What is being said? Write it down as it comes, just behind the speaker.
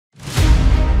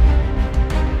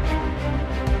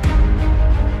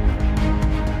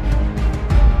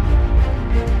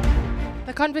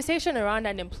conversation around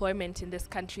unemployment in this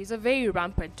country is a very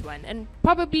rampant one, and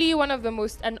probably one of the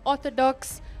most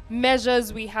unorthodox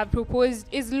measures we have proposed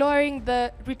is lowering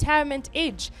the retirement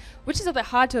age, which is at the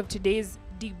heart of today's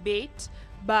debate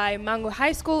by Mang'U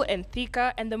High School and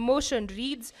Thika, and the motion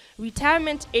reads,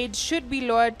 retirement age should be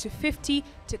lowered to 50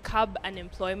 to curb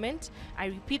unemployment. I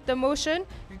repeat the motion,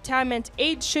 retirement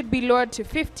age should be lowered to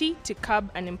 50 to curb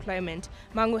unemployment.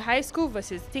 Mang'U High School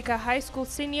versus Thika High School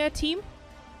senior team.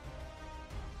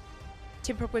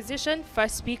 Team proposition,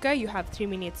 first speaker, you have 3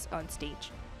 minutes on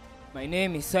stage. My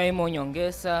name is Simon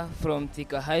Nyongesa from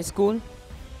Thika High School.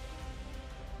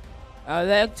 I would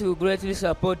like to greatly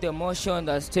support the motion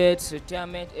that states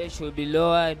retirement age should be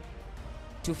lowered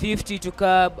to 50 to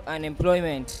curb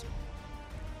unemployment.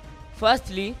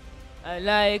 Firstly, I'd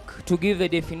like to give the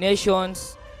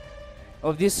definitions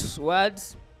of these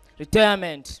words.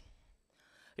 Retirement.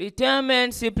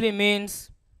 Retirement simply means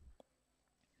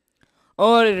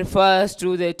or refers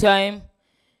to the time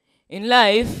in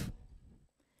life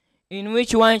in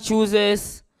which one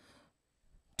chooses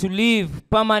to leave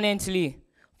permanently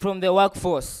from the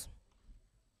workforce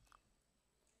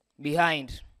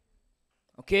behind.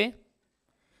 Okay?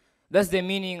 That's the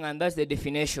meaning and that's the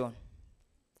definition.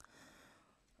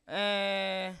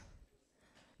 The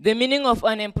meaning of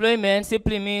unemployment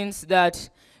simply means that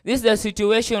this is a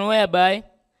situation whereby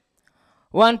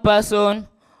one person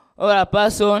or a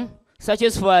person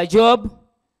searches for a job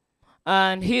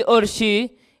and he or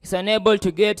she is unable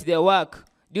to get the work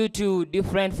due to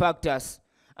different factors.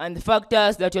 And the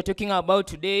factors that you're talking about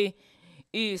today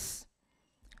is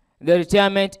the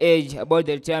retirement age, about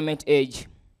the retirement age.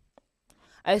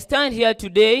 I stand here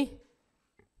today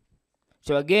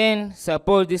to again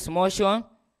support this motion.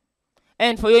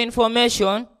 And for your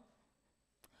information,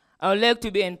 I would like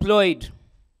to be employed.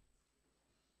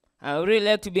 I would really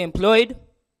like to be employed.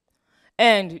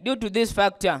 And due to this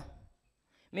factor,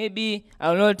 maybe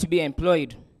I will not be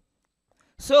employed.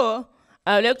 So,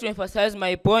 I would like to emphasize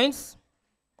my points.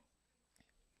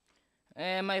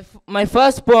 My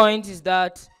first point is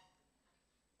that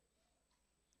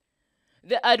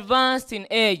the advanced in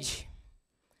age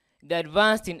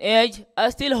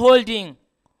are still holding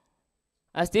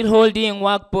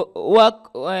work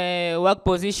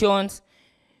positions,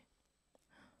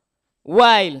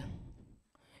 while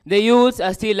the youths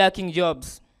are still lacking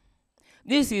jobs.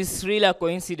 This is really a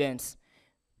coincidence.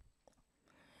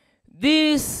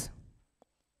 These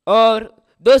or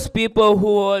those people who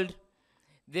hold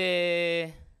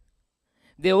the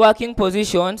working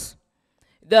positions,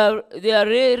 they are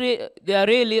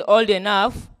really old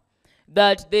enough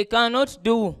that they cannot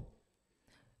do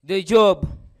the job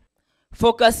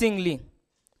focusingly.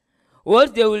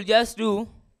 What they will just do,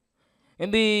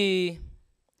 maybe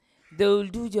they will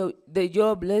do the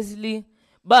job lazily,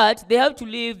 but they have to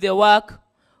leave the work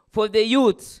for the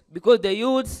youths, because the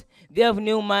youths, they have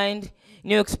new mind,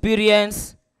 new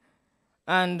experience,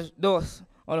 and those,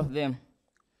 all of them.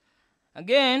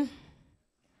 Again,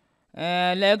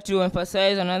 I'd like to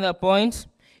emphasize another point.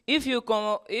 If you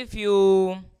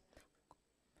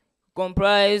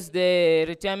comprise the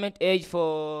retirement age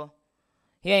for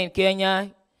here in Kenya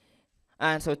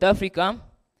and South Africa,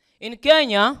 in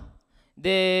Kenya,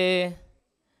 the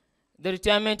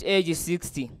retirement age is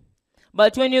 60.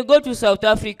 But when you go to South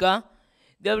Africa,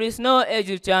 there is no age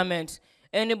retirement.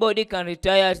 Anybody can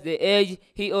retire at the age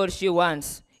he or she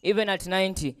wants, even at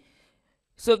 90.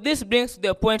 So this brings to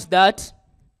the point that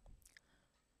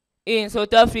in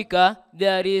South Africa,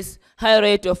 there is high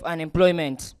rate of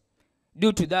unemployment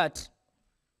due to that.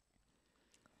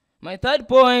 My third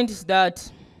point is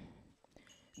that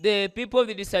the people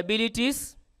with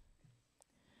disabilities,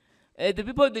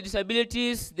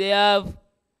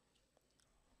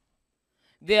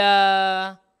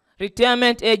 their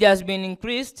retirement age has been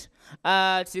increased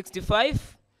at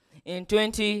 65 in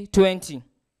 2020.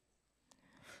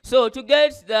 So to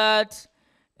get that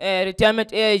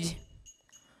retirement age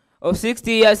of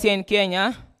 60 years here in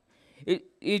Kenya,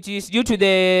 it is due to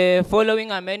the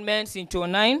following amendments in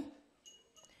 2009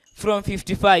 from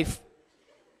 55.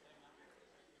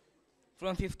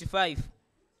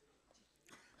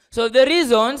 So the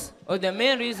reasons, or the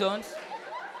main reasons...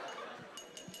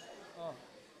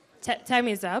 Time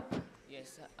is up.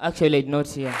 Yes, actually not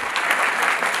here.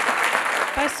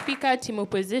 First speaker, team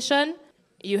opposition,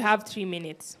 you have 3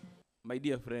 minutes. My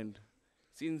dear friend,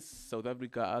 since South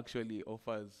Africa actually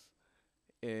offers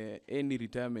any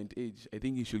retirement age, I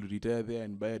think you should retire there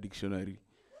and buy a dictionary.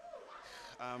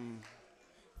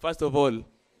 First of all,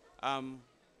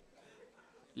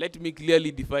 let me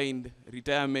clearly define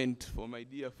retirement for my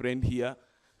dear friend here.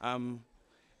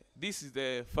 This is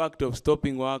the fact of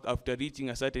stopping work after reaching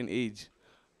a certain age.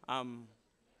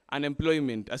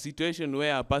 unemployment, a situation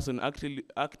where a person actually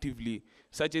actively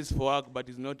searches for work but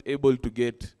is not able to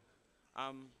get.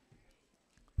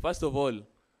 First of all,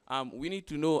 we need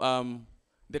to know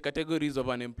the categories of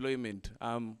unemployment.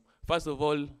 First of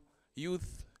all,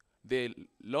 youth, the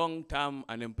long-term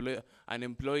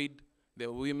unemployed,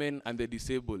 the women, and the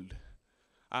disabled.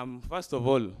 First of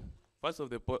all,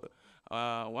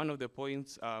 one of the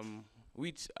points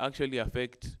which actually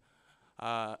affect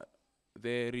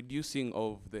the reducing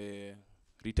of the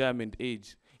retirement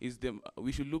age is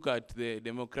we should look at the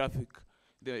demographic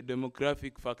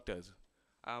factors.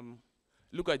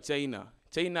 Look at China.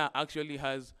 China actually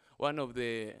has one of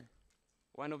the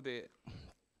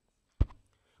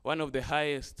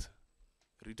highest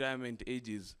retirement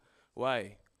ages.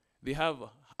 Why? They have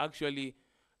actually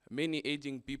many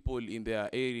aging people in their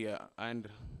area, and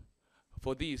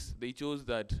for this they chose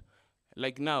that,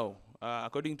 like now,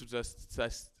 according to the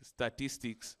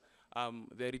statistics,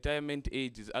 the retirement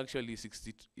age is actually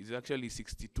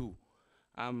 62.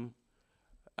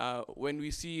 When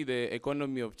we see the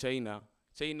economy of China,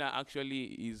 China actually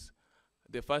is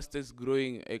the fastest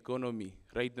growing economy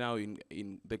right now in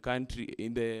the country,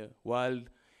 in the world,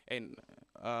 and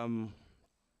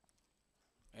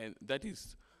that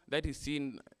is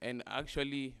seen, and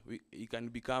actually it can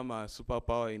become a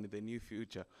superpower in the near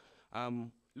future.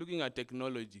 Looking at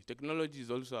technology is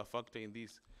also a factor in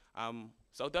this.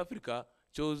 South Africa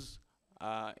chose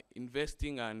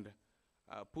investing and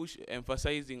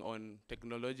emphasizing on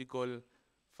technological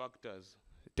factors,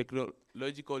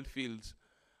 technological fields.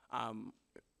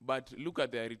 But look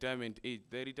at their retirement age.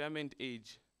 Their retirement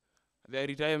age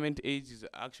is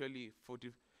actually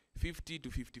 50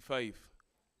 to 55.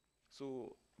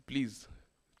 So please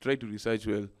try to research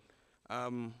well.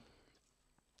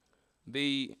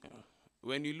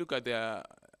 When you look at their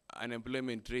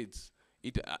unemployment rates,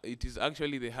 it is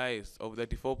actually the highest of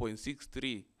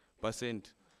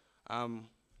 34.63%.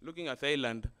 Looking at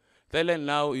Thailand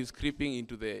now is creeping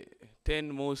into the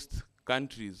 10 most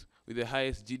countries with the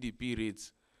highest GDP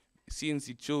rates, since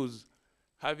it shows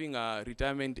having a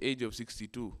retirement age of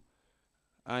 62.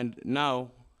 And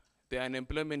now the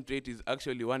unemployment rate is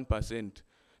actually 1%.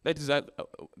 That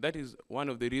is one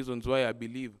of the reasons why I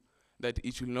believe that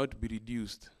it should not be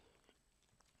reduced.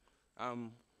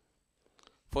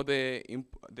 For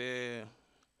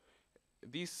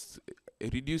this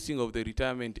reducing of the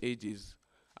retirement ages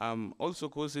also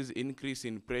causes increase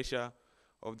in pressure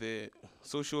of the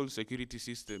social security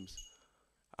systems.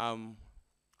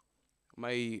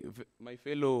 My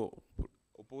fellow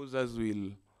opposers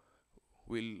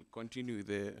will continue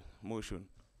the motion.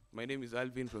 My name is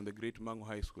Alvin from the Great Mang'U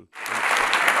High School.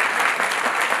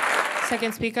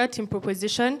 Second speaker, team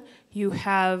proposition. You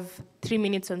have 3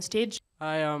 minutes on stage.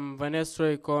 I am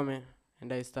Vanessa Ikome,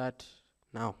 and I start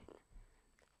now.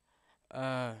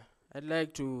 I'd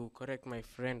like to correct my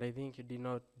friend. I think you did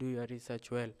not do your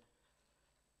research well.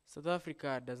 South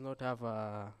Africa does not have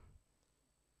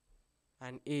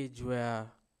an age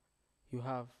where you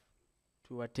have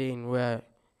to attain, where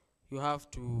you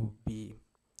have to be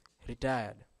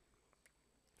retired.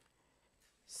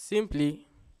 Simply,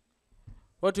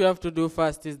 what we have to do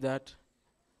first is that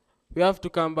we have to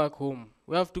come back home.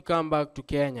 We have to come back to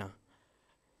Kenya.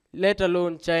 Let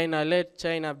alone China. Let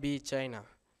China be China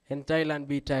and Thailand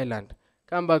be Thailand.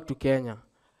 Come back to Kenya.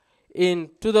 In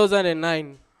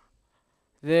 2009,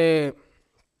 the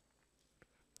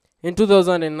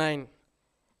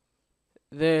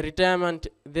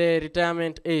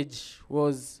retirement age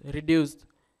was reduced.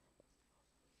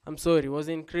 Was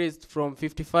increased from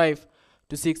 55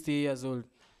 to 60 years old.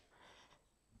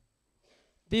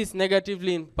 This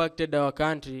negatively impacted our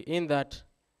country in that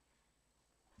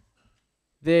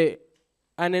the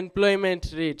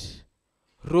unemployment rate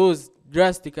rose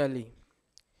drastically.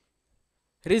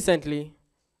 Recently,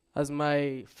 as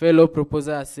my fellow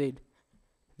proposer said,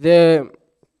 the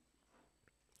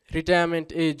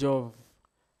retirement age of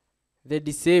the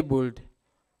disabled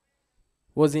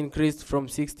was increased from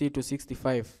 60 to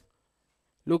 65.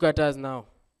 Look at us now.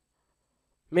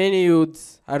 Many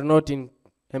youths are not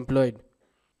employed.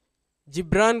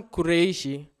 Gibran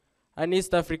Kureishi, an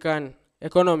East African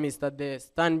economist at the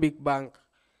Stanbic Bank,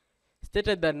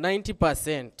 stated that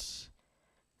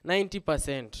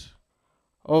 90%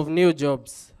 of new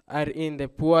jobs are in the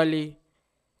poorly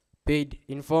paid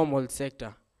informal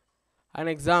sector. An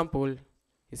example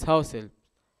is house help.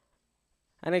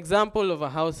 An example of a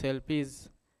house help is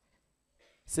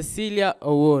Cecilia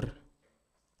Owor,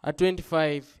 a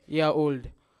 25-year-old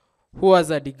who has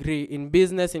a degree in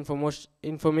business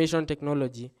information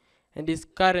technology and is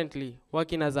currently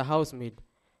working as a housemaid,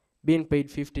 being paid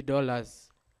 $50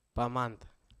 per month.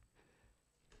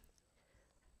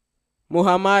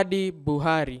 Muhammadu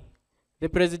Buhari, the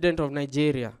president of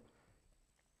Nigeria,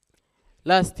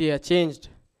 last year changed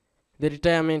the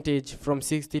retirement age from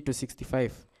 60 to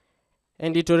 65,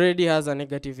 and it already has a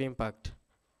negative impact.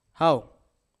 How?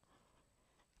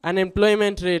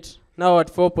 Unemployment rate now at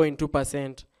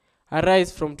 4.2%, a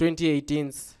rise from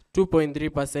 2018's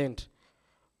 2.3%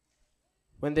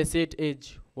 when the set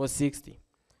age was 60.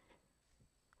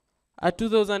 A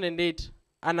 2008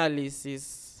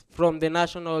 analysis from the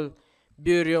National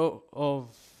Bureau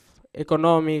of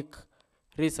Economic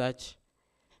Research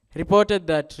reported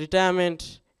that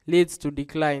retirement leads to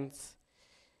declines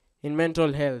in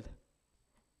mental health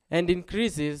and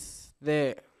increases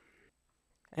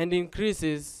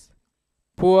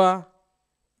poor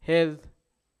health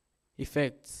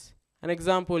effects. An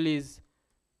example is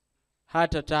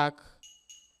heart attack.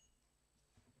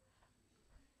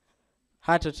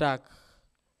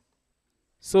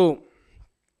 So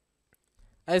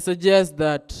I suggest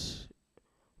that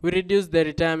we reduce the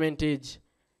retirement age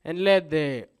and let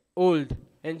the old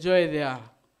enjoy their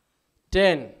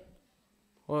 10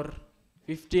 or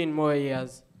 15 more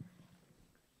years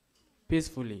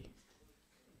peacefully.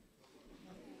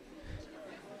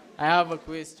 I have a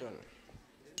question.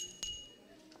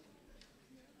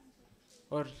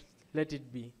 Or let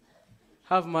it be.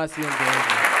 Have mercy on the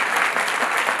elderly.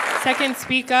 Second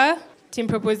speaker, team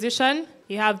proposition.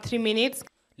 You have 3 minutes.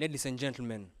 Ladies and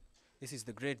gentlemen, this is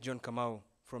the great John Kamau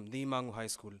from the Mang'U High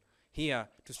School, here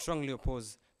to strongly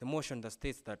oppose the motion that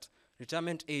states that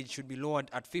retirement age should be lowered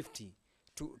at 50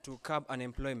 to curb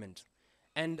unemployment.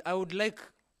 And I would like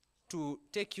to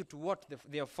take you to what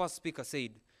their first speaker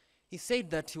said. He said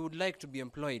that he would like to be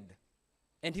employed,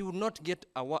 and he would not get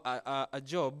a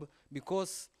job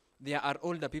because there are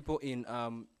older people in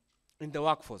the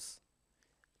workforce.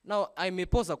 Now, I may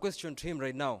pose a question to him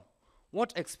right now.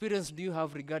 What experience do you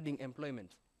have regarding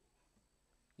employment?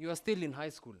 You are still in high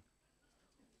school.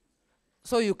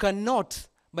 So you cannot,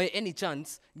 by any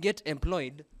chance, get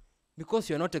employed because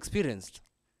you're not experienced.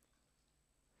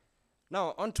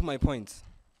 Now, on to my point.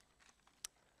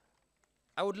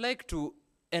 I would like to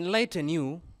enlighten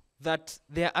you that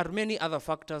there are many other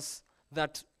factors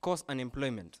that cause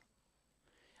unemployment.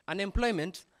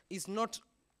 Unemployment is not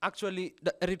actually,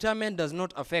 retirement does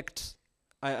not affect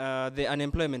the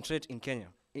unemployment rate in Kenya,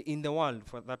 in the world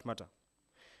for that matter.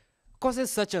 Causes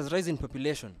such as rising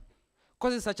population,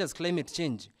 causes such as climate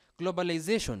change,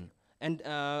 globalization,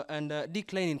 and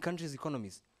decline in countries'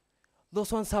 economies,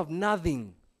 those ones have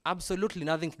nothing, absolutely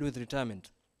nothing to do with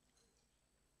retirement.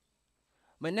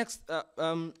 My next,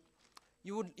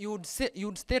 you would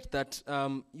state that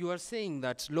you are saying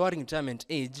that lowering retirement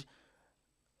age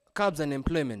curbs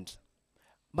unemployment.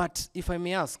 But if I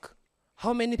may ask,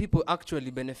 how many people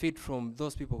actually benefit from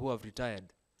those people who have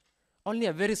retired? Only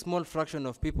a very small fraction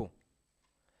of people.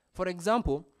 For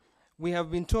example, we have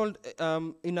been told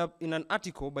in an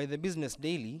article by the Business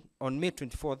Daily on May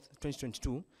 24th,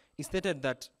 2022, it stated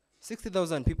that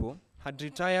 60,000 people had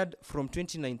retired from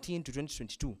 2019 to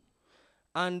 2022.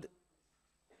 And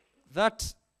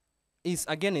that is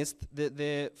against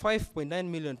the 5.9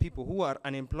 million people who are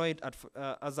unemployed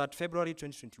as at February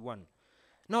 2021.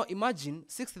 Now imagine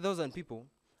 60,000 people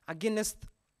against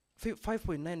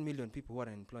 5.9 million people who are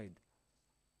unemployed.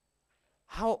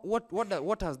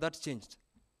 What has that changed?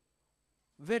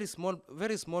 Very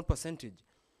small percentage.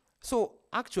 So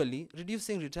actually,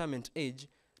 reducing retirement age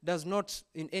does not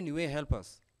in any way help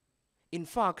us. In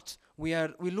fact, we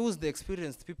lose the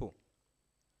experienced people.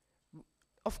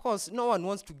 Of course, no one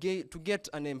wants to get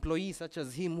an employee such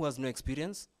as him who has no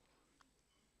experience.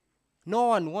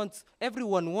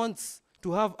 Everyone wants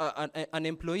to have an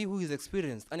employee who is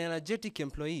experienced, an energetic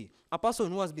employee, a person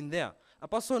who has been there, a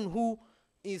person who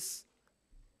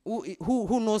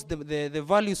knows the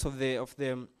values of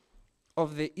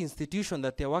the institution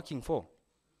that they're working for.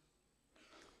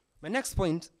 My next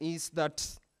point is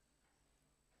that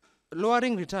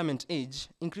lowering retirement age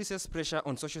increases pressure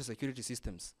on social security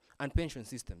systems and pension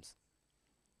systems.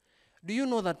 Do you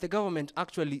know that the government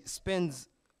actually spends,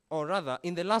 or rather,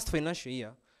 in the last financial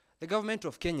year, the government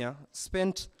of Kenya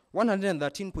spent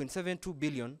 113.72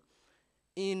 billion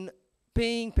in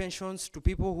paying pensions to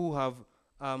people who have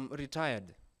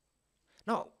retired.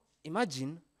 Now,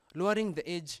 imagine lowering the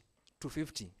age to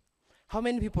 50. How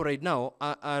many people right now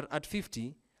are at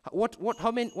 50?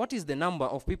 What is the number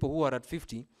of people who are at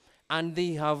 50 and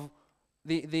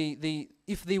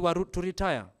if they were to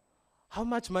retire? How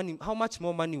much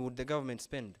more money would the government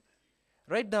spend?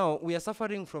 Right now, we are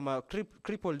suffering from a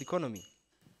crippled economy.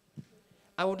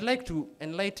 I would like to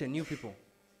enlighten you people.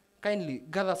 Kindly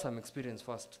gather some experience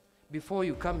first before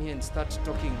you come here and start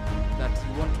talking that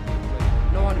you want to be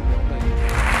employed. No one will be employed.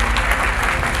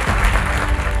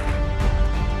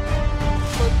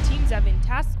 Both teams have been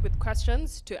tasked with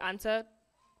questions to answer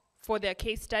for their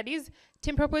case studies.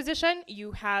 Team proposition,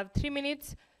 you have 3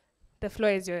 minutes. The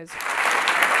floor is yours.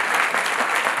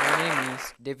 My name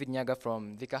is David Nyaga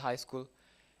from Thika High School,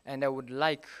 and I would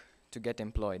like to get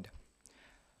employed.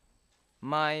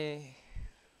 My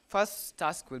first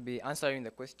task will be answering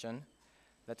the question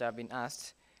that I've been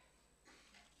asked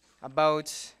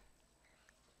about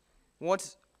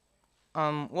what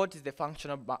is the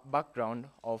functional background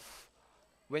of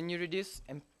when you reduce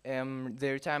the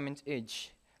retirement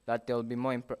age, that there will be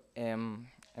more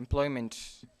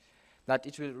employment, that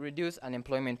it will reduce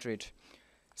unemployment rate.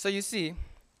 So you see,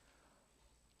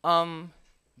 the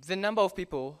number of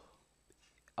people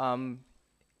in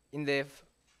the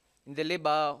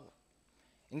labor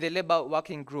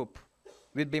working group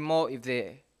will be more if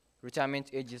the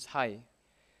retirement age is high.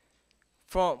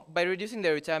 By reducing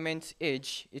the retirement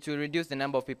age, it will reduce the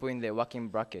number of people in the working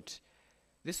bracket.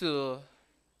 This will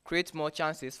create more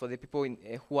chances for the people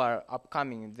who are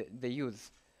upcoming, the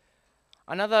youth.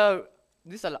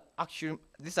 These are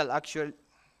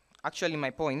actually my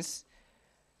points.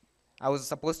 I was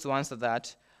supposed to answer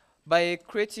that. By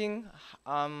reducing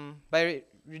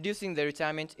the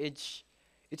retirement age,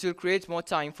 it will create more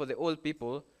time for the old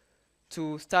people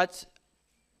to start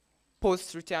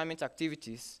post-retirement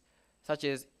activities, such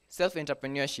as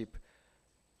self-entrepreneurship.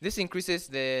 This increases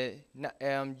the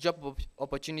job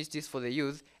opportunities for the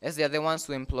youth, as they are the ones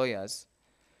who employ us.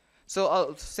 So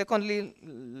I'll secondly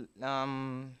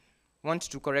want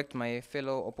to correct my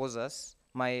fellow opposers,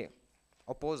 my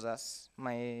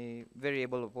very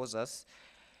able opposers.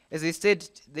 As they stated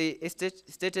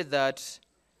that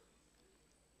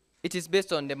it is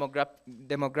based on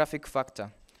demographic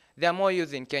factor. There are more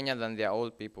youth in Kenya than there are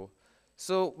old people.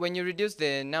 So when you reduce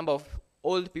the number of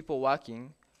old people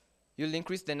working, you'll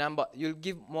increase the number, you'll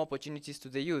give more opportunities to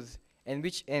the youth, and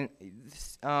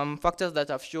factors that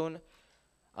have shown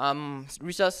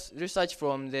research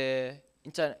from the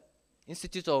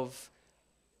Institute of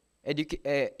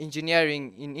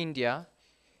Engineering in India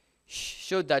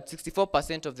showed that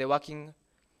 64% of the working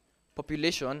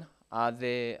population are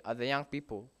the young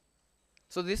people.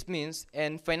 So this means,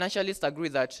 and financialists agree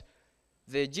that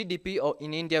the GDP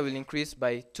in India will increase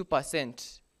by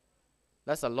 2%.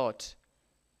 That's a lot,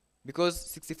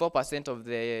 because 64% of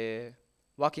the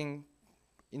working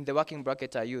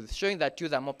bracket are youth, showing that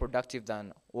youth are more productive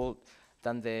than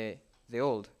the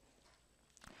old.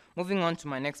 Moving on to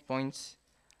my next point.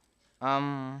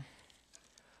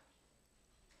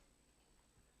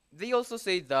 They also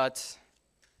say that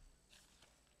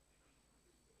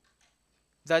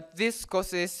this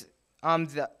causes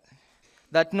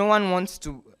that no one wants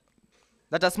to,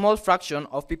 that a small fraction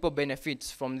of people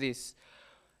benefits from this.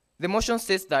 The motion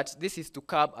says that this is to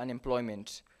curb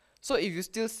unemployment. So if you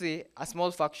still say a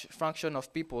small fraction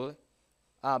of people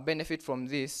benefit from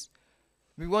this,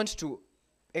 we want to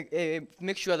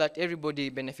make sure that everybody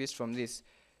benefits from this.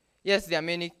 Yes, there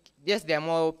are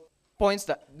more points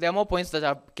that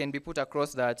can be put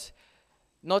across, that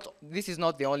this is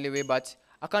not the only way, but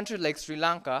a country like Sri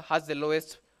Lanka has the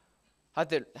lowest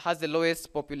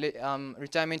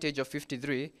retirement age of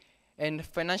 53, and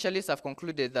financialists have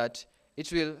concluded that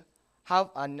it will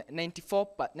have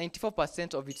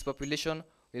 94% of its population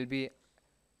will be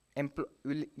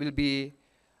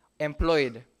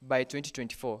employed by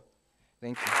 2024.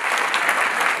 Thank you.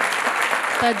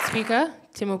 Third speaker,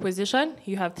 team opposition,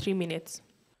 you have 3 minutes.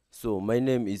 So my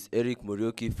name is Eric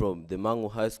Morioki from the Mang'U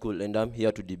High School, and I'm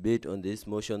here to debate on this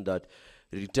motion that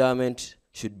retirement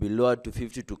should be lowered to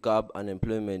 50 to curb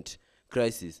unemployment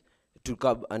crisis, to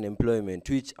curb unemployment,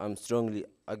 which I'm strongly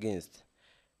against.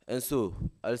 And so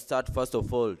I'll start first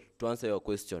of all to answer your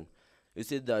question. You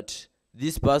said that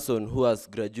this person who has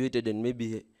graduated and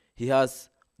maybe he has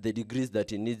the degrees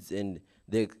that he needs, and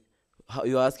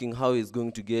you're asking how he's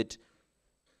going to get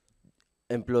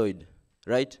employed,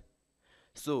 right?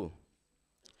 So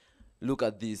look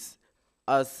at this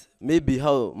as maybe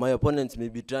how my opponents may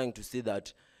be trying to say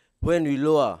that when we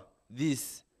lower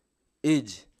this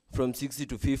age from 60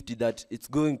 to 50, that it's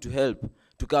going to help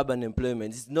to curb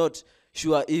unemployment. It's not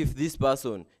sure if this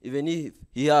person, even if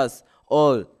he has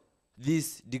all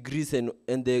these degrees and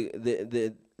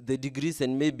the degrees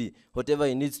and maybe whatever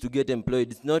he needs to get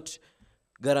employed, it's not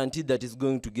guaranteed that he's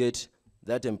going to get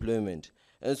that employment.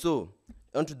 And so,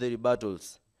 onto the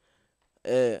rebuttals.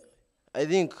 I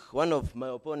think one of my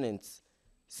opponents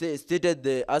stated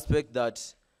the aspect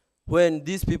that when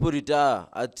these people retire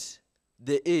at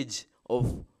the age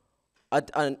of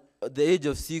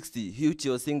 60, which he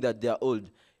was saying that they are old,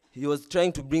 he was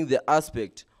trying to bring the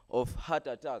aspect of heart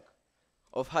attack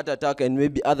of heart attack and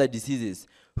maybe other diseases,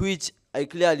 which I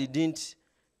clearly didn't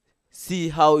see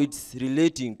how it's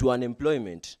relating to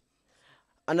unemployment.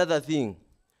 Another thing,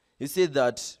 you said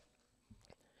that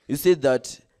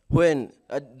when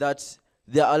that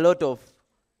there are a lot of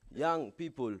young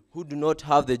people who do not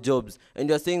have the jobs, and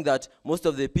you're saying that most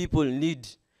of the people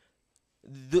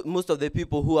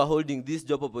who are holding these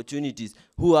job opportunities,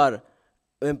 who are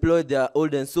employed, they are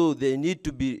old, and so they need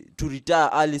to retire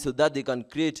early so that they can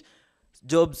create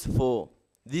jobs for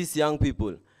these young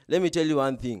people. Let me tell you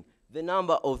one thing. The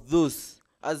number of those,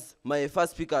 as my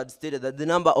first speaker had stated, that the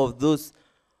number of those,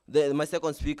 my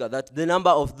second speaker, that the number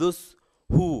of those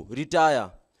who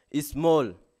retire is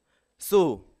small.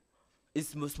 So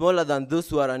it's smaller than those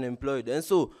who are unemployed. And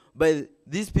so by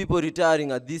these people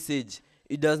retiring at this age,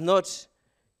 it does not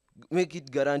make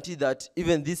it guarantee that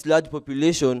even this large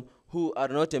population who are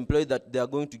not employed, that they are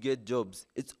going to get jobs.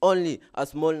 It's only a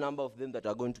small number of them that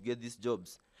are going to get these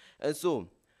jobs. And so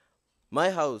my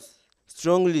house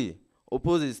strongly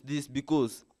opposes this,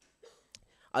 because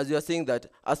as you are saying that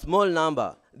a small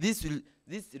number, this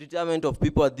retirement of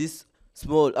people at this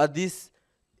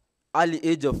early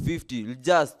age of 50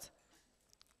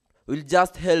 will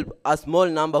just help a small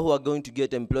number who are going to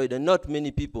get employed, and not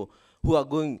many people who are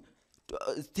going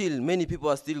to, many people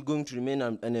are still going to remain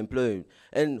unemployed.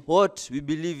 And what we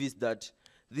believe is that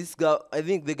I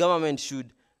think the government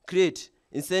should create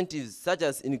incentives such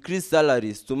as increased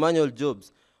salaries to manual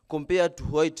jobs compared to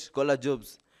white-collar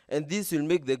jobs. And this will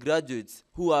make the graduates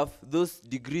who have those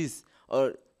degrees,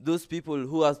 or those people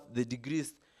who have the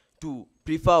degrees, to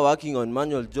prefer working on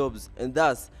manual jobs, and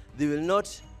thus they will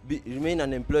not remain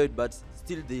unemployed, but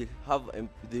still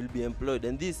they'll be employed,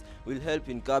 and this will help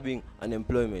in curbing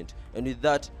unemployment. And with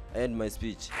that, I end my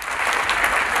speech.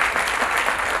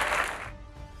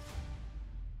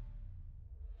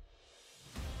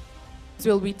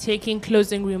 We'll be taking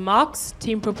closing remarks.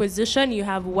 Team Proposition, you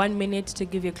have 1 minute to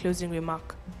give your closing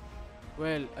remark.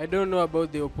 Well, I don't know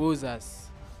about the opposers,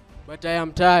 but I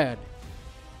am tired.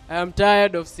 I am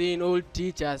tired of seeing old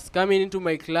teachers coming into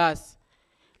my class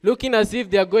looking as if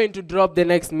they are going to drop the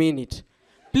next minute.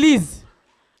 Please,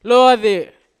 lower the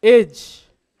age,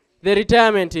 the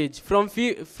retirement age, from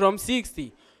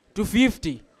 60 to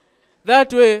 50.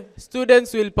 That way,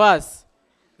 students will pass.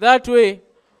 That way,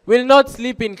 will not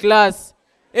sleep in class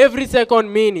every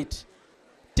second minute.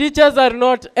 Teachers are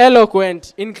not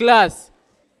eloquent in class.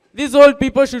 These old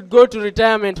people should go to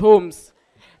retirement homes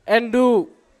and do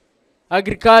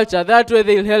agriculture. That way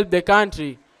they'll help the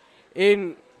country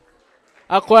in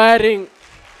acquiring.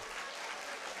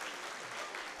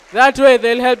 That way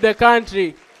they'll help the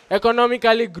country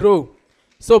economically grow.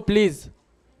 So please,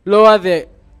 lower the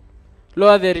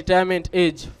retirement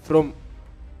age from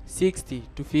 60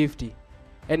 to 50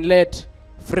 and let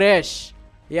fresh,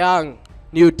 young,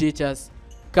 new teachers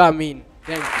come in.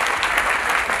 Thank you.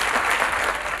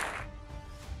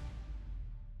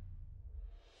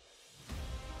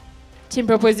 Team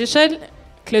Proposition,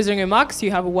 closing remarks,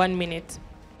 you have 1 minute.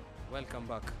 Welcome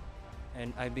back,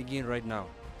 and I begin right now.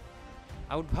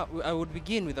 I would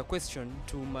begin with a question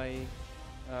to my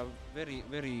very,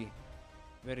 very,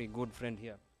 very good friend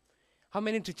here. How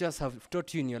many teachers have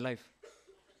taught you in your life?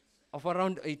 Of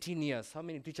around 18 years, how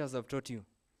many teachers have taught you?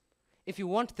 If you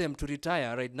want them to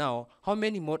retire right now, how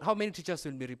many teachers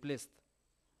will be replaced?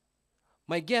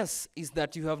 My guess is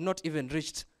that you have not even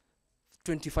reached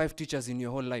 25 teachers in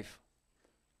your whole life.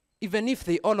 Even if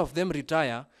all of them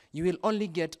retire, you will only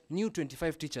get new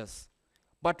 25 teachers.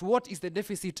 But what is the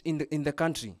deficit in the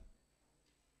country?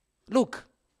 Look,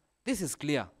 this is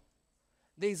clear.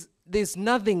 There's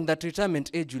nothing that retirement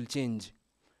age will change.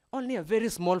 Only a very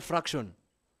small fraction.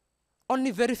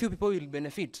 Only very few people will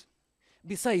benefit.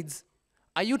 Besides,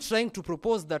 are you trying to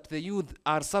propose that the youth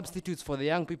are substitutes for the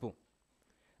young people?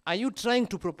 Are you trying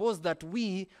to propose that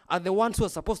we are the ones who are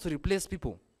supposed to replace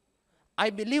people? I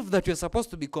believe that we are supposed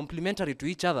to be complementary to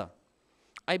each other.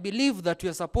 I believe that we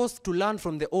are supposed to learn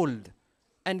from the old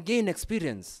and gain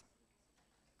experience.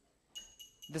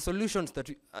 The solutions that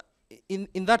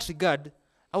in that regard,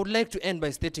 I would like to end by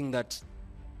stating that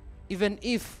even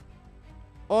if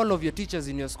all of your teachers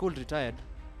in your school retired,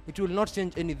 it will not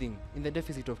change anything in the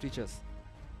deficit of teachers.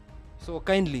 So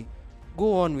kindly,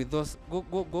 go on with those,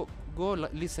 go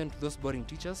listen to those boring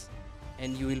teachers,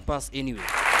 and you will pass anyway.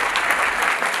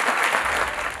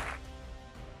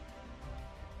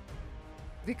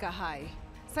 Thika High.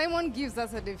 Simon gives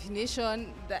us a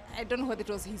definition that I don't know whether it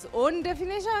was his own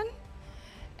definition,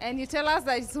 and you tell us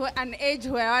that it's an age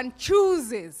where one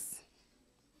chooses.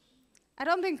 I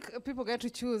don't think people get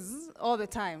to choose all the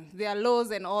time. There are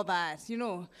laws and all that, you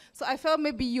know. So I felt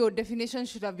maybe your definition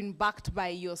should have been backed by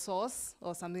your source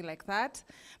or something like that.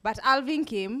 But Alvin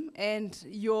came, and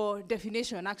your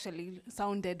definition actually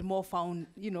sounded more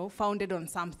founded on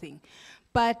something.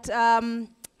 But Alvin,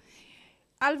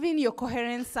 your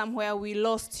coherence somewhere, we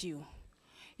lost you.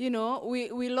 You know,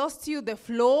 we lost you, the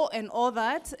flow and all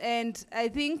that. And I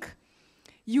think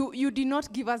you did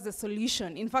not give us the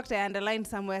solution. In fact, I underlined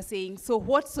somewhere saying, so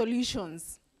what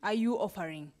solutions are you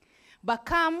offering? But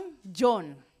come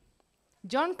John.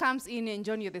 John comes in, and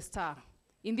John, you're the star.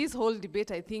 In this whole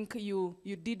debate, I think you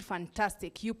did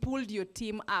fantastic. You pulled your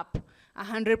team up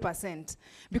 100%.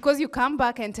 Because you come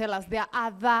back and tell us there are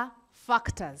other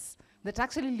factors that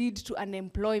actually lead to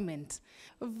unemployment.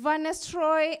 Vanessa,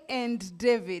 Troy, and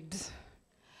David.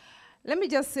 Let me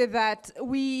just say that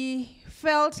we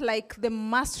felt like the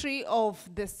mastery of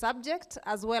the subject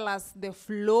as well as the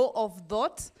flow of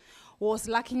thought was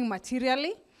lacking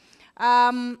materially.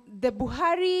 The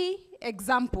Buhari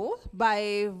example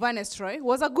by Vanessa Troy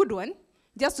was a good one,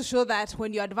 just to show that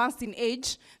when you're advanced in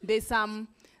age, there's some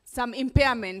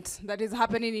impairment that is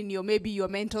happening in maybe your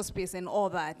mental space and all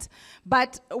that.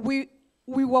 But we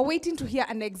were waiting to hear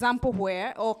an example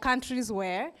where, or countries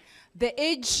where,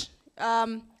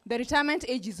 the retirement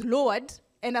age is lowered,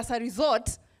 and as a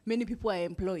result, many people are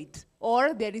employed.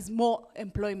 Or there is more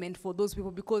employment for those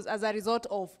people because as a result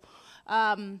of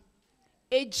an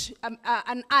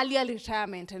earlier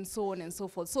retirement and so on and so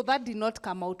forth. So that did not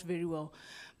come out very well.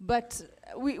 But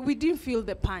we didn't feel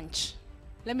the punch.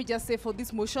 Let me just say for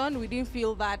this motion, we didn't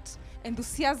feel that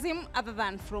enthusiasm other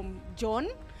than from John.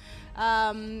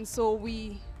 So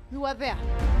we were there.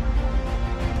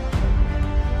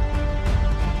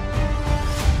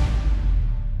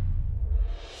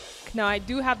 Now I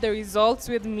do have the results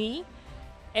with me,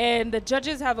 and the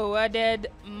judges have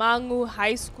awarded Mang'U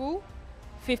High School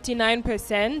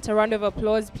 59%. A round of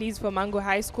applause, please, for Mang'U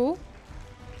High School.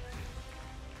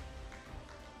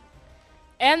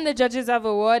 And the judges have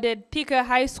awarded Thika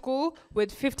High School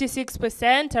with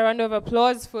 56%. A round of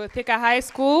applause for Thika High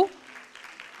School.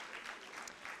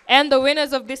 And the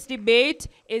winners of this debate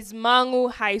is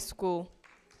Mang'U High School.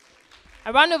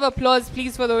 A round of applause,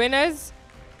 please, for the winners.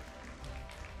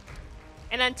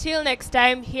 And until next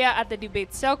time, here at the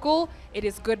Debate Circle, it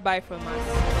is goodbye from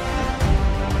us.